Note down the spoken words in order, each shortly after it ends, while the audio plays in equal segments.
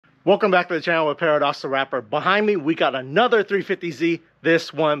Welcome back to the channel with Paradox the Rapper. Behind me, we got another 350Z.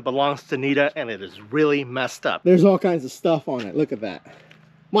 This one belongs to Nita, and it is really messed up. There's all kinds of stuff on it. Look at that.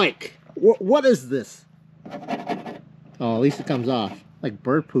 Mike, what is this? Oh, at least it comes off. Like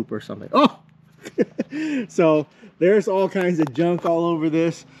bird poop or something. Oh! So, there's all kinds of junk all over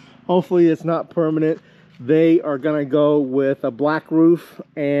this. Hopefully it's not permanent. They are going to go with a black roof,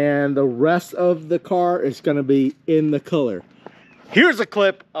 and the rest of the car is going to be in the color. Here's a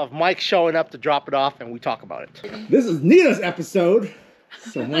clip of Mike showing up to drop it off, and we talk about it. This is Nita's episode,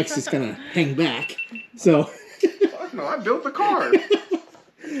 so Mike's just gonna hang back. So, Fuck no, I built the car.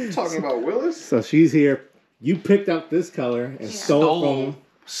 Talking about Willis. So she's here. You picked up this color and stole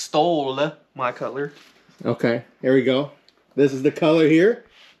my color. Okay, here we go. This is the color here.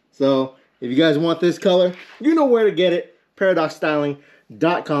 So if you guys want this color, you know where to get it.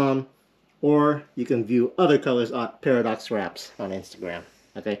 ParadoxStyling.com. Or you can view other colors at Paradox Wraps on Instagram.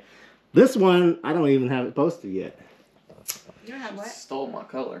 Okay. This one, I don't even have it posted yet. You don't have what? Stole my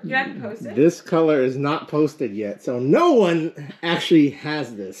color. You haven't posted? This color is not posted yet. So no one actually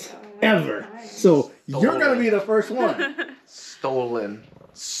has this. Ever. So you're going to be the first one. Stolen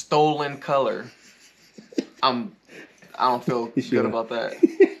color. I don't feel good about that.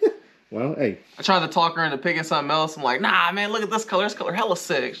 Well, hey. I tried to talk her into picking something else. I'm like, nah, man, look at this color. This color hella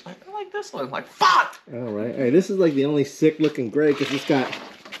sick. She's like, I like this one. I'm like, fuck! All right. Hey, this is like the only sick looking gray because it's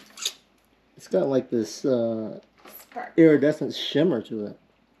got like this iridescent shimmer to it.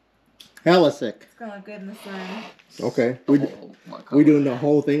 Hella sick. It's gonna look good in the sun. Okay. We doing the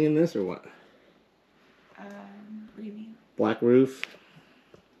whole thing in this or what? What do you mean? Black roof.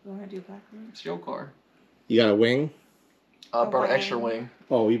 You wanna do black roof? It's your car. You got a wing? I brought an extra wing.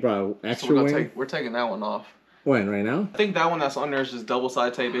 Oh, you brought an extra wing? We're taking that one off. When, right now? I think that one that's on there is just double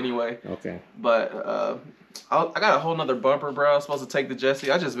side tape anyway. Okay. But I got a whole nother bumper, bro. I was supposed to take to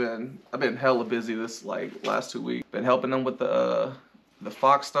Jesse. I've been hella busy this last 2 weeks. Been helping them with the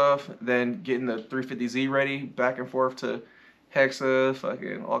Fox stuff, then getting the 350Z ready, back and forth to Hexa,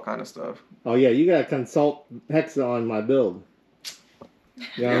 fucking all kind of stuff. Oh yeah, you gotta consult Hexa on my build.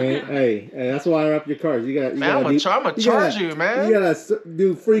 You know what I mean? Hey, that's why I up your cars. You got. Man, I'm gonna charge you, man. You gotta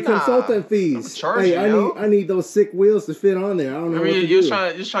do free consultant fees. Hey, I need those sick wheels to fit on there. I don't know. You're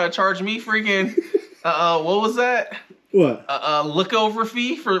trying to charge me freaking. What was that? What? Look over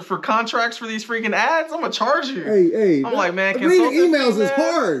fee for contracts for these freaking ads. I'm gonna charge you. Hey. I'm like, man, reading emails is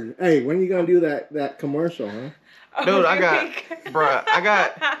hard. Hey, when are you gonna do that commercial, huh? Dude,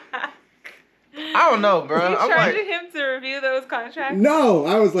 I don't know, bro. You charging him to review those contracts? No,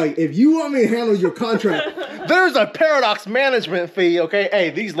 I was like, if you want me to handle your contract, there's a Paradox management fee, okay?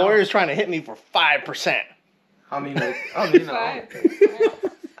 Hey, these lawyers trying to hit me for 5%. I don't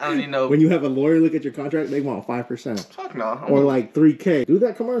even know. When you have a lawyer look at your contract, they want 5%. Fuck no. Or like 3K. Do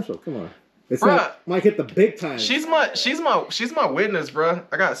that commercial. Come on. It's not, might hit the big time. She's my witness, bro.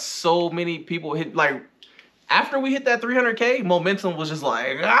 I got so many people hit after we hit that 300K, momentum was just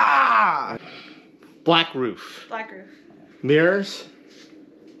like, ah! Black roof. Black roof. Mirrors.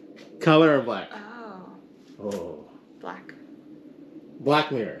 Color or black? Oh. Black.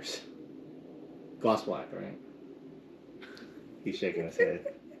 Black mirrors. Gloss black, right? He's shaking his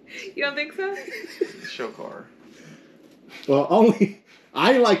head. You don't think so? Show car. Well,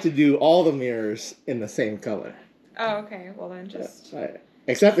 I like to do all the mirrors in the same color. Oh, okay. Well then just.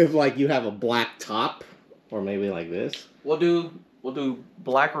 Except if like you have a black top. Or maybe like this. We'll do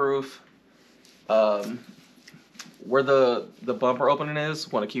black roof. Where the bumper opening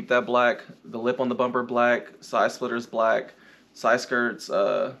is, want to keep that black. The lip on the bumper black. Side splitters black. Side skirts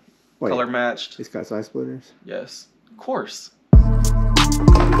color matched. It's got side splitters? Yes, of course.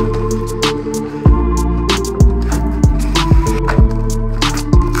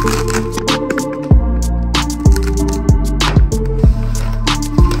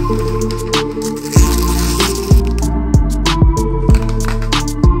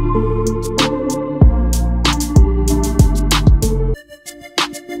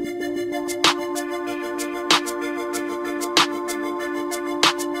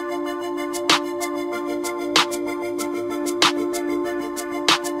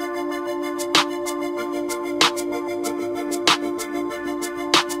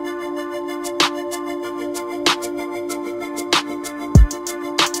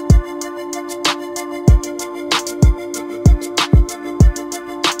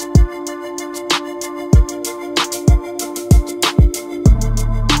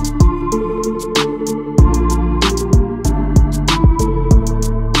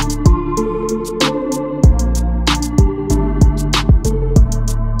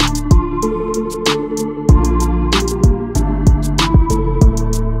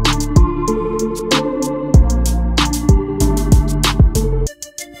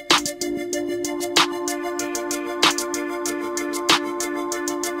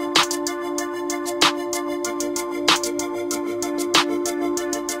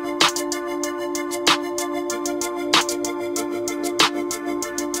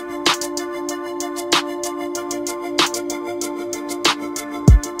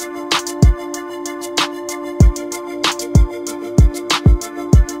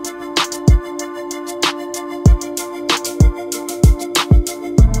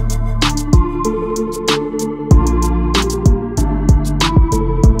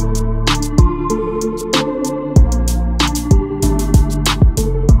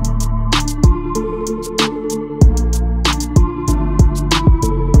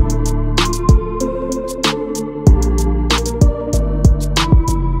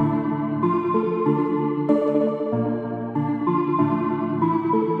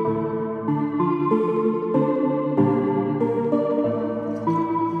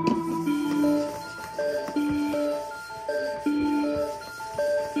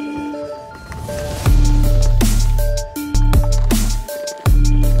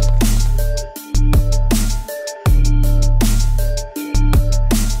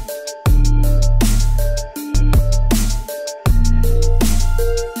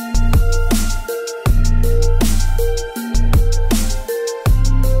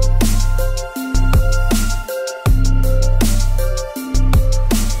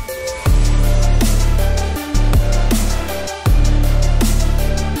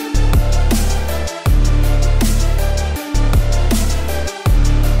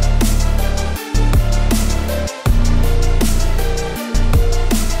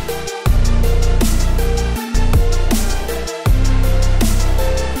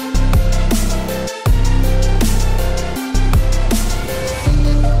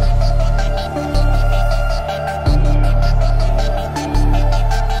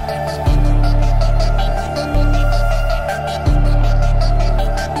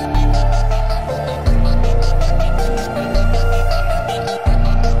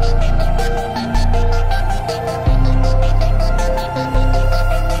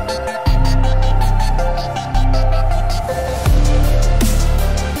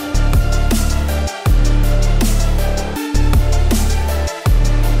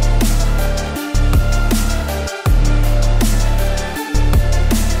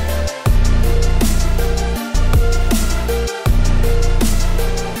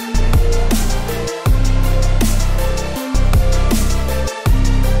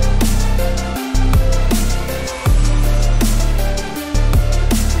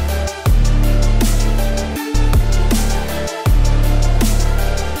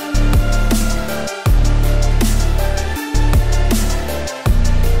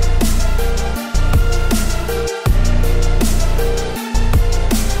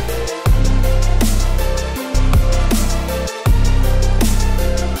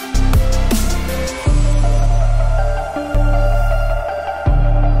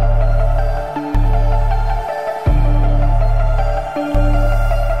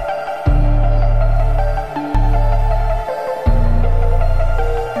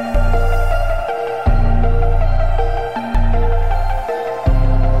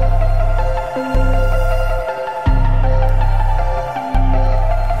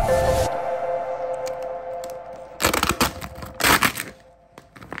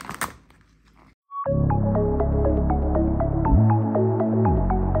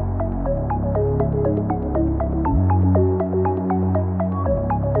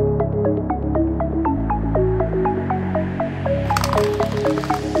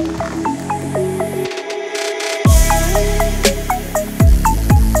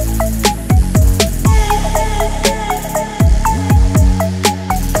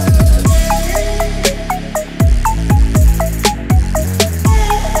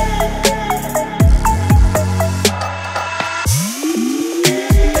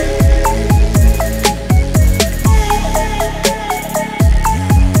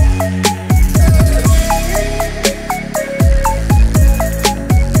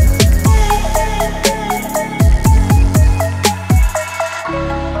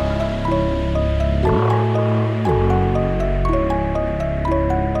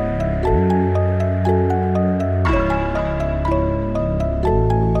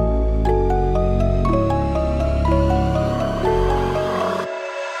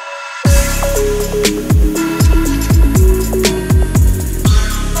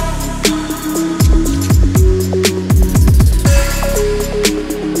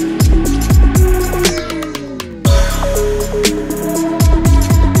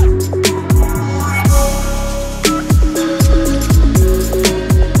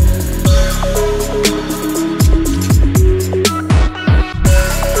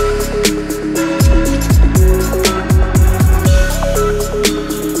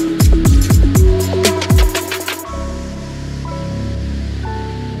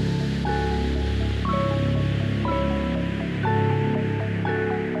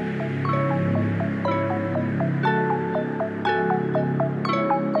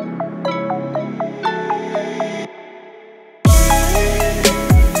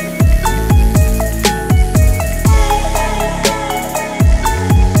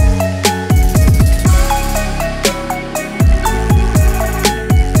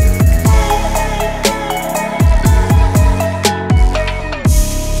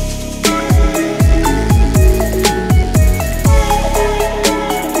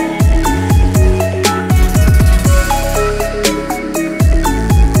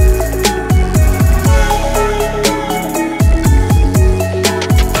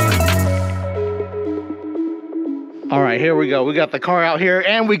 here we go. We got the car out here,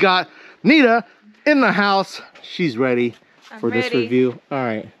 and we got Nita in the house. She's ready for this review. All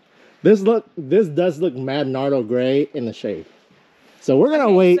right. This does look mad Nardo gray in the shade. So we're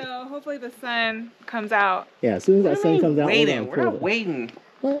gonna wait. So hopefully the sun comes out. Yeah, as soon as that sun comes out, we're not waiting.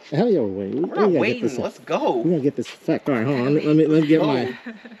 What? Hell yeah, we're waiting. We're not waiting. Let's go. We're gonna get this effect. All right, hold on.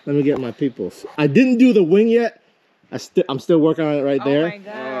 Let me get my peoples. I didn't do the wing yet. I'm still working on it right there. Oh my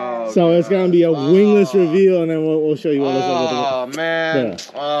god. So it's gonna be a wingless reveal, and then we'll show you what it looks like. Oh man.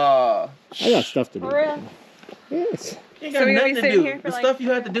 Yeah. I got stuff to do. For real? Yes. You ain't got nothing to do. The stuff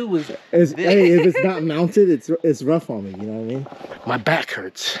you had to do was. Hey, if it's not mounted, it's rough on me. You know what I mean? My back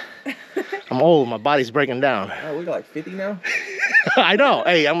hurts. I'm old. My body's breaking down. Oh, we got like 50 now. I know.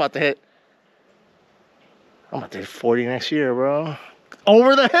 Hey, I'm about to hit 40 next year, bro.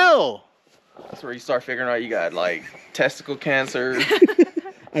 Over the hill. That's where you start figuring out you got like testicle cancer,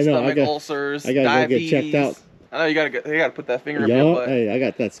 I know. stomach ulcers, I gotta diabetes. go get checked out. I know you gotta put that finger up your butt. Hey, I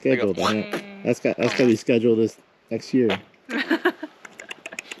got that scheduled. That's gotta be scheduled this next year. Oh,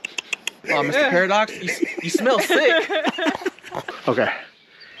 Mr. Paradox, you smell sick. Okay,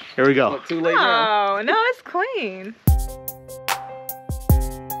 here we go. Look, too late now. Oh, no, it's clean.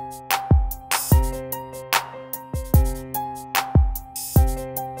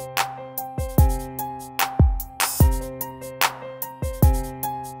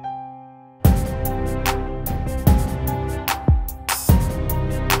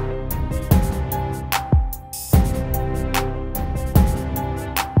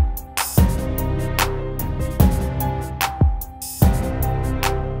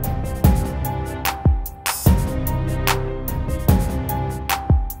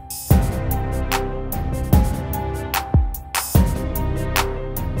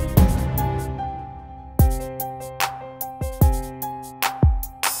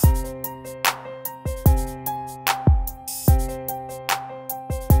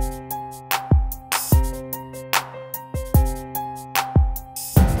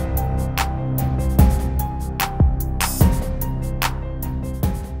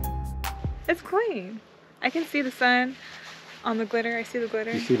 It's clean. I can see the sun on the glitter. I see the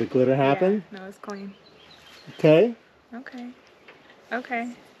glitter. You see the glitter happen? Yeah, no, it's clean. Okay. Okay.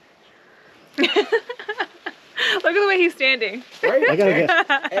 Okay. Look at the way he's standing. Right? I gotta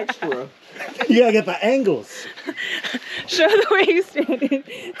get Extra. You gotta get the angles. Show the way he's standing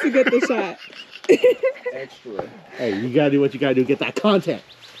to get the shot. Extra. Hey, you gotta do what you gotta do. Get that content.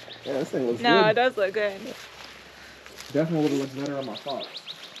 Yeah, this thing looks No, good. it does look good. Definitely would have looked better on my Fox.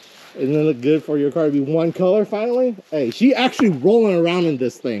 Doesn't it look good for your car to be one color finally? Hey, she actually rolling around in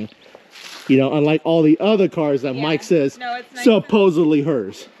this thing. You know, unlike all the other cars that Mike says no, it's nice supposedly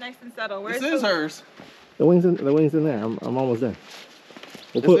hers. Nice and subtle. This is hers. The wings in there. I'm almost done.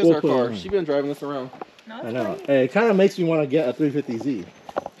 This is her car. She's been driving this around. No, I know. Hey, it kind of makes me want to get a 350Z.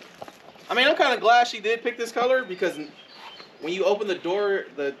 I mean, I'm kind of glad she did pick this color because when you open the door,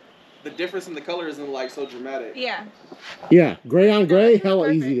 the difference in the color isn't like so dramatic. Yeah. Yeah, gray on gray, hella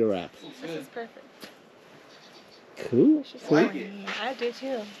perfect. easy to wrap. This is perfect. Cool. She's Like it. I do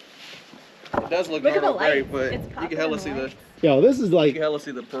too. It does look Look at the Nardo gray, lights. but It's you popping can hella in see the the lights. Yo, this is you like can hella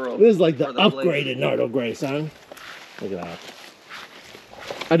see the pearl. this is like the or blade. upgraded Nardo gray, son. Look at that.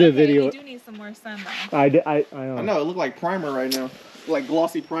 I did a video. We do need some more sun though. I know. I know it look like primer right now, like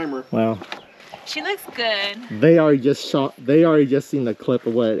glossy primer. Well, She looks good. they already just seen the clip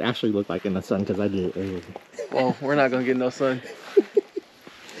of what it actually looked like in the sun because I did it earlier. Well, we're not gonna get no sun.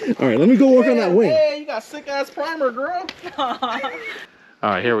 All right, let me go work on that wing. Hey, you got sick ass primer, girl. All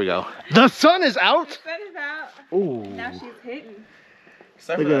right, here we go. The sun is out. The sun is out. Ooh. Now she's hitting.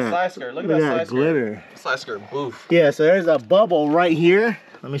 Except for that side skirt. Look at that side skirt. glitter. Side skirt, boof. Yeah, so there's a bubble right here.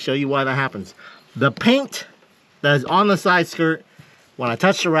 Let me show you why that happens. The paint that is on the side skirt, when I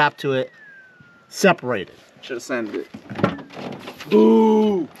touch the wrap to it, separated. Should have sanded it.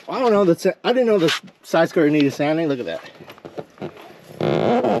 Ooh! I don't know. I didn't know the side skirt needed sanding. Look at that.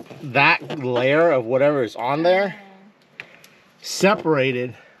 That layer of whatever is on there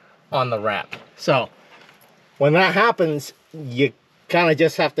separated on the wrap. So when that happens, you kind of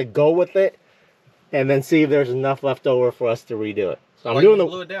just have to go with it and then see if there's enough left over for us to redo it. So I'm doing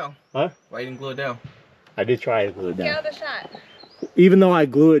glue it down. Huh? Why you didn't glue it down? I did try to glue it Get down. another shot. Even though I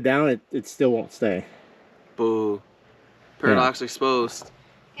glue it down, it still won't stay. Boo. Paradox exposed.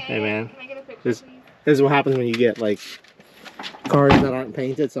 Hey, man. Can I get a picture, This please? is what happens when you get like cars that aren't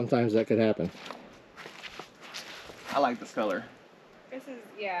painted. Sometimes that could happen. I like this color. This is,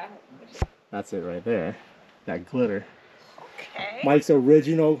 yeah. That's it right there. That glitter. Okay. Mike's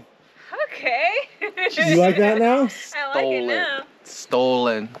original. Okay. You like that now? I like it now.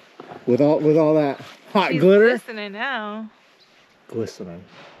 Stolen. With all that Hot She's glitter? glistening now. Glistening.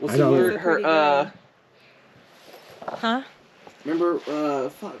 What's I the know. word? Pretty Her Huh? remember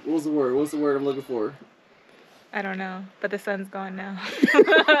fuck, what was the word? What's the word I'm looking for? I don't know, but the sun's gone now.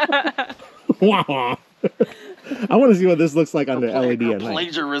 Wow. I want to see what this looks like under LED at night.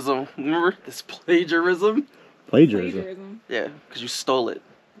 Plagiarism. Remember this plagiarism? Plagiarism. Yeah, because you stole it.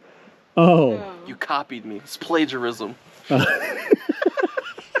 Oh. You copied me. It's plagiarism.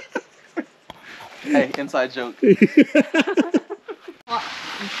 Hey, inside joke.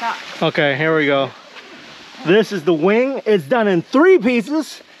 I'm shocked. Okay, here we go. This is the wing. It's done in 3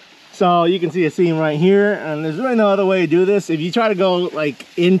 pieces. So you can see a seam right here, and there's really no other way to do this. If you try to go like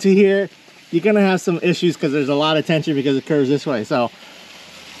into here, you're gonna have some issues because there's a lot of tension because it curves this way. So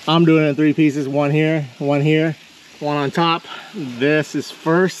I'm doing it in 3 pieces, one here, one on top. This is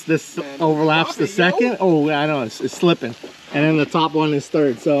first, this overlaps the second. Oh, I know, it's slipping. And then the top one is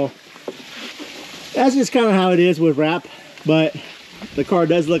third. So that's just kind of how it is with wrap, but the car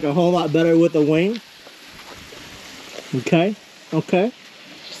does look a whole lot better with the wing. Okay, okay.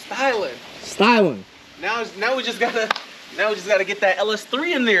 Styling. Now we just gotta get that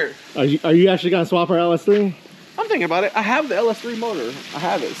LS3 in there. Are you actually gonna swap our LS3? I'm thinking about it. I have the LS3 motor. I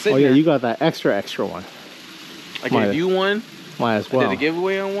have it sitting Oh yeah, there. you got that extra one. I gave you one. Might as well. I did a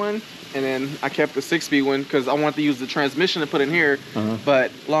giveaway on one, and then I kept the 6-speed one because I wanted to use the transmission to put in here.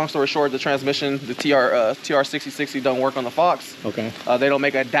 But long story short, the transmission, the TR6060 don't work on the Fox. Okay. They don't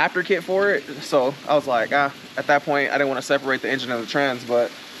make an adapter kit for it, so I was like, at that point, I didn't want to separate the engine and the trans,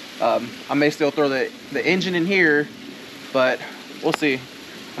 but I may still throw the engine in here, but we'll see.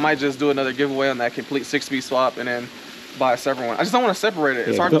 I might just do another giveaway on that complete 6-speed swap and then buy a separate one. I just don't want to separate it.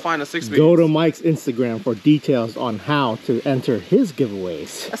 It's hard to find a 6-speed. Go to Mike's Instagram for details on how to enter his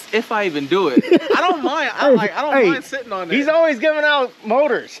giveaways. That's if I even do it. I don't mind. I don't mind sitting on it. He's always giving out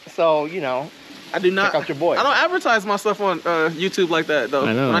motors, so you know. I do not. Check out your boy. I don't advertise my stuff on YouTube like that though.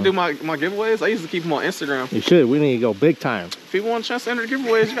 I know. When I do my giveaways, I used to keep them on Instagram. You should. We need to go big time. If people want a chance to enter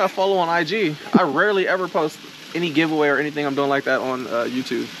giveaways, you gotta follow on IG. I rarely ever post any giveaway or anything I'm doing like that on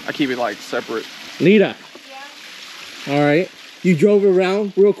YouTube. I keep it like separate. Nita. Yeah. All right. You drove it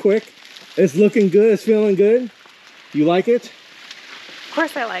around real quick. It's looking good. It's feeling good. You like it? Of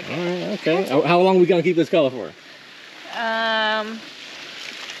course I like it. All right. Okay. How long are we gonna keep this color for?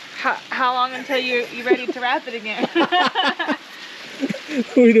 How long until you're ready to wrap it again?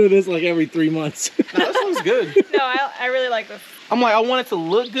 We do this like every 3 months. No, this looks good. No, I really like this. I'm like, I want it to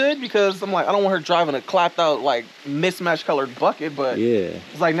look good because I'm like, I don't want her driving a clapped out like mismatched colored bucket, but Yeah.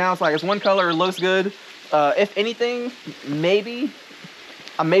 it's like now it's one color, it looks good. If anything, maybe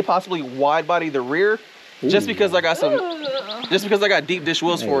I may possibly wide body the rear just because I got deep dish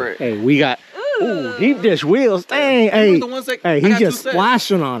wheels for it. Hey, we got deep dish wheels. Dang, hey, the ones that hey, I he's got just 2 sets.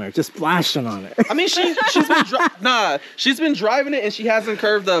 splashing on her, just splashing on it. I mean, she's been driving it and she hasn't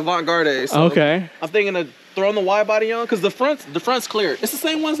curved the avant-garde. So Okay. I'm thinking of throwing the wide body on because the front's clear. It's the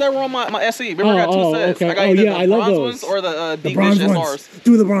same ones that were on my SE. Remember, I got 2 sets. Okay. I got either I the love bronze those. ones or the deep bronze dish ones. SRs.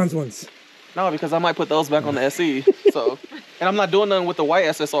 Do the bronze ones. No, because I might put those back on the SE. So, and I'm not doing nothing with the white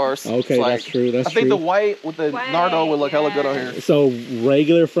SSRs. Okay, So, that's true. That's I think true. the white with the Nardo would look hella good on here. So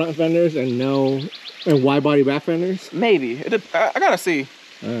regular front fenders and wide body back fenders. Maybe. I gotta see.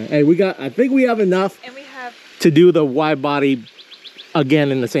 All right. Hey, I think we have enough And we have to do the wide body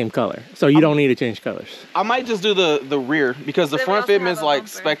again in the same color. So you don't need to change colors. I might just do the rear because the Then we front also fitment is have a like bumper.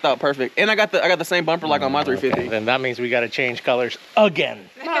 spec'd out perfect, and I got the same bumper like on my 350. Okay, then that means we got to change colors again.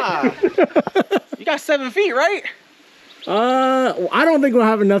 Nah, you got 7 feet, right? I don't think we'll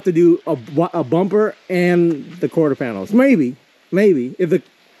have enough to do a bumper and the quarter panels. Maybe if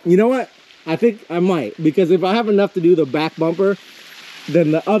you know what? I think I might, because if I have enough to do the back bumper,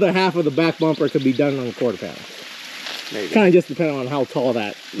 then the other half of the back bumper could be done on the quarter panels. Maybe. Kind of just depending on how tall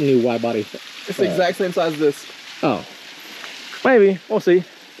that new wide body. It's the exact same size as this. Oh, maybe we'll see.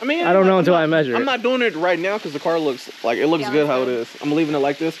 I mean, I don't know until I measure I'm it. not doing it right now because the car looks good how it is. I'm leaving it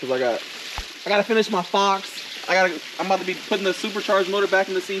like this because I gotta finish my Fox. I'm about to be putting the supercharged motor back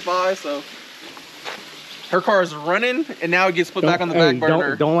in the C5, so her car is running and now it gets put back on the back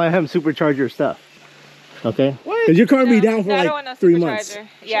burner. Don't let him supercharge your stuff. Okay? What? Because your car will be down for I don't want no like 3 months. supercharger.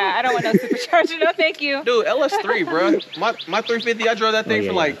 Yeah, I don't want no supercharger. No, thank you. Dude, LS3, bro. My 350, I drove that thing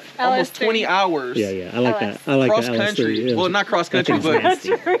for like almost LS3. 20 hours. Yeah, I like LS. that. I like Cross that country. LS3. Yeah. Well, not cross country, That's but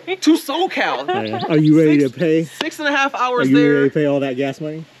nasty. to SoCal. Yeah. Are you ready to pay? 6.5 Are hours you there. ready to pay all that gas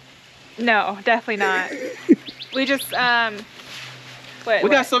money? No, definitely not. We just We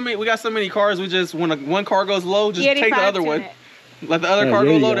got so many cars. We just when one car goes low, just take the other one. Let the other car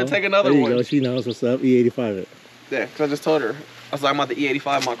there go you low and take another there you one. go. She knows what's up. E85 it. Yeah, because I just told her. I was like, I'm about the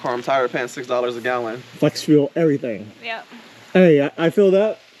E85 in my car. I'm tired of paying $6 a gallon. Flex fuel, everything. Yep. Hey, I filled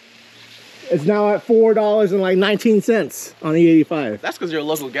up. It's now at $4.19 on E85. That's because your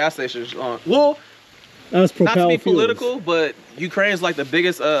local gas station's on. Well, That was not to Propel be Fuels. political, but Ukraine's like the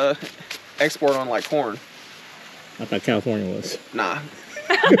biggest export on like corn. I thought California was. Nah.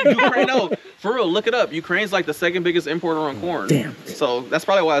 Ukraine, no, for real, look it up. Ukraine's like the second biggest importer on corn. Damn. So that's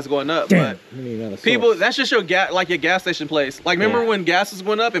probably why it's going up. Damn. But We need another people, source. that's just your gas station place. Like, remember Yeah. when gas was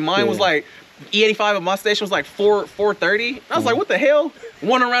going up and mine was Yeah. like E85 at my station was like $4.30. I was like, what the hell?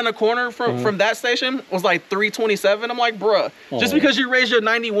 One around the corner from that station was like $3.27. I'm like, bruh, just Oh. because you raise your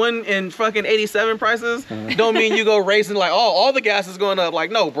 91 and fucking 87 prices, don't mean you go raising like, oh, all the gas is going up. Like,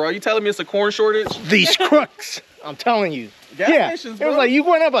 no, bro, you telling me it's a corn shortage? These crooks, I'm telling you. Gas stations, it was bro. like you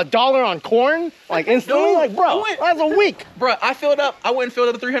went up $1 on corn, like instantly. Dude, like, bro, that's a week. Bruh, I filled up. I went and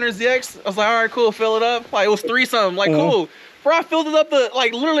filled up the 300ZX. I was like, all right, cool, fill it up. Like, it was 3 something. Like, cool. Bro, I filled it up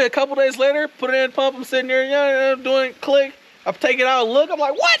like literally a couple days later, put it in the pump. I'm sitting there, doing click. I take it out, look. I'm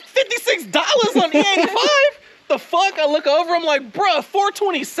like, what? $56 on E85? The fuck? I look over. I'm like, bruh,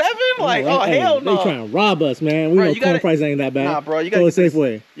 $4.27? Like, oh, Hey, hell no. They trying to rob us, man. We Bro, know you corn gotta- price ain't that bad. Nah, bro, you Go gotta to get this-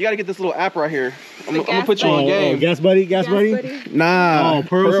 Safeway. You gotta get this little app right here. I'm gonna gas put you on buddy. game. Gas buddy, gas buddy. Nah. Oh,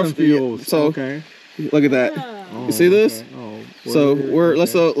 Pearl Fuels. So, Okay. look at that. Oh, You see this? okay. Oh, So word.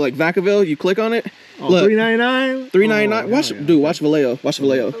 let's like Vacaville, you click on it. Oh, Look, $3.99. $3.99. Oh, Watch, hell yeah. dude, watch Vallejo. Watch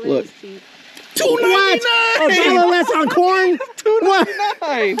Vallejo. Look. What? $1 less on corn? What?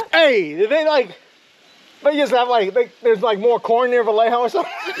 $2.99. Hey, they just have there's like more corn near Vallejo or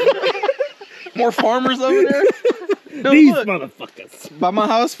something. More farmers over there. Dude, These look, motherfuckers. by my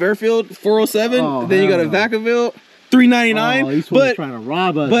house, Fairfield, 407. Oh, then you got a hell no. Vacaville, $3.99. Oh, these fools but trying to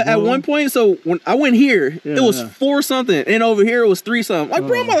rob us. but at bro. one point, so when I went here, Yeah, it was yeah. 4 something, and over here it was 3 something. Like,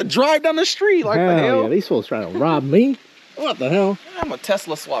 bro, I'm about to drive down the street. Like, the hell? Yeah, these fools trying to rob me. What the hell? I'm a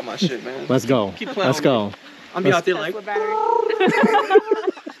Tesla swap my shit, man. Let's go. Keep playing Let's with go. I'm be out there like, Tesla battery.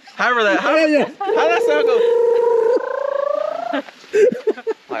 however that, how that sound go?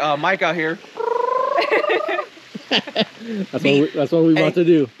 Like, Mike out here. That's what we about to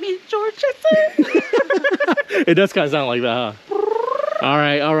do. Me, George Jetson. It does kind of sound like that, huh? All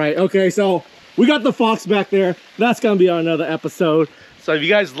right. Okay, so we got the Fox back there. That's going to be on another episode. So if you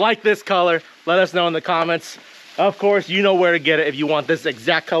guys like this color, let us know in the comments. Of course, you know where to get it if you want this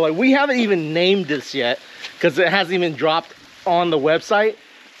exact color. We haven't even named this yet because it hasn't even dropped on the website.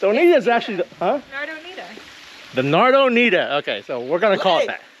 So Nita's actually, Nardo Nita. The Nardo Nita. Okay, so we're going to call it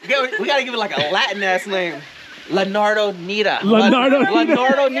that. We gotta give it like a Latin ass name. Leonardo Nita. Leonardo Nita.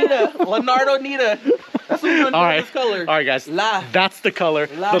 Leonardo Nita. Leonardo Nita. That's what we're gonna All do right. with this color. All right, guys. La. That's the color.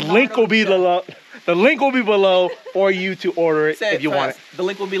 La The link will be Nardo below. The link will be below for you to order it Say if you fast. want it. The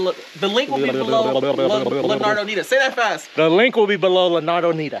link will be below Leonardo Nita. Say that fast. The link will be below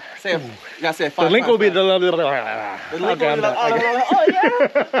Leonardo Nita. Say it. You gotta say it The fast. link will be fast. the. The link will be yeah.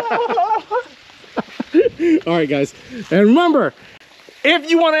 All right, guys, and remember, if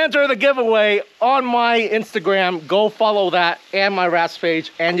you want to enter the giveaway on my Instagram, go follow that and my Rats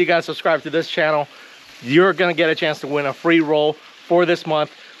page, and you guys subscribe to this channel. You're gonna get a chance to win a free roll for this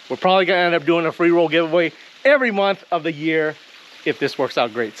month. We're probably gonna end up doing a free roll giveaway every month of the year if this works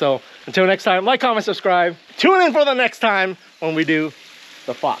out great. So until next time, like, comment, subscribe. Tune in for the next time when we do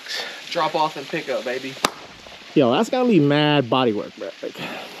the Fox. Drop off and pick up, baby. Yo, that's gonna be mad body work, bro. Like,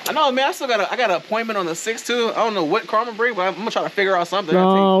 I know, man. I got an appointment on the 6th too. I don't know what car I'm gonna bring, but I'm gonna try to figure out something.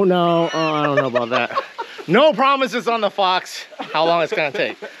 no, I don't know about that. No promises on the Fox, how long it's gonna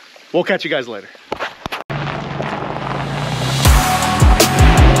take. We'll catch you guys later.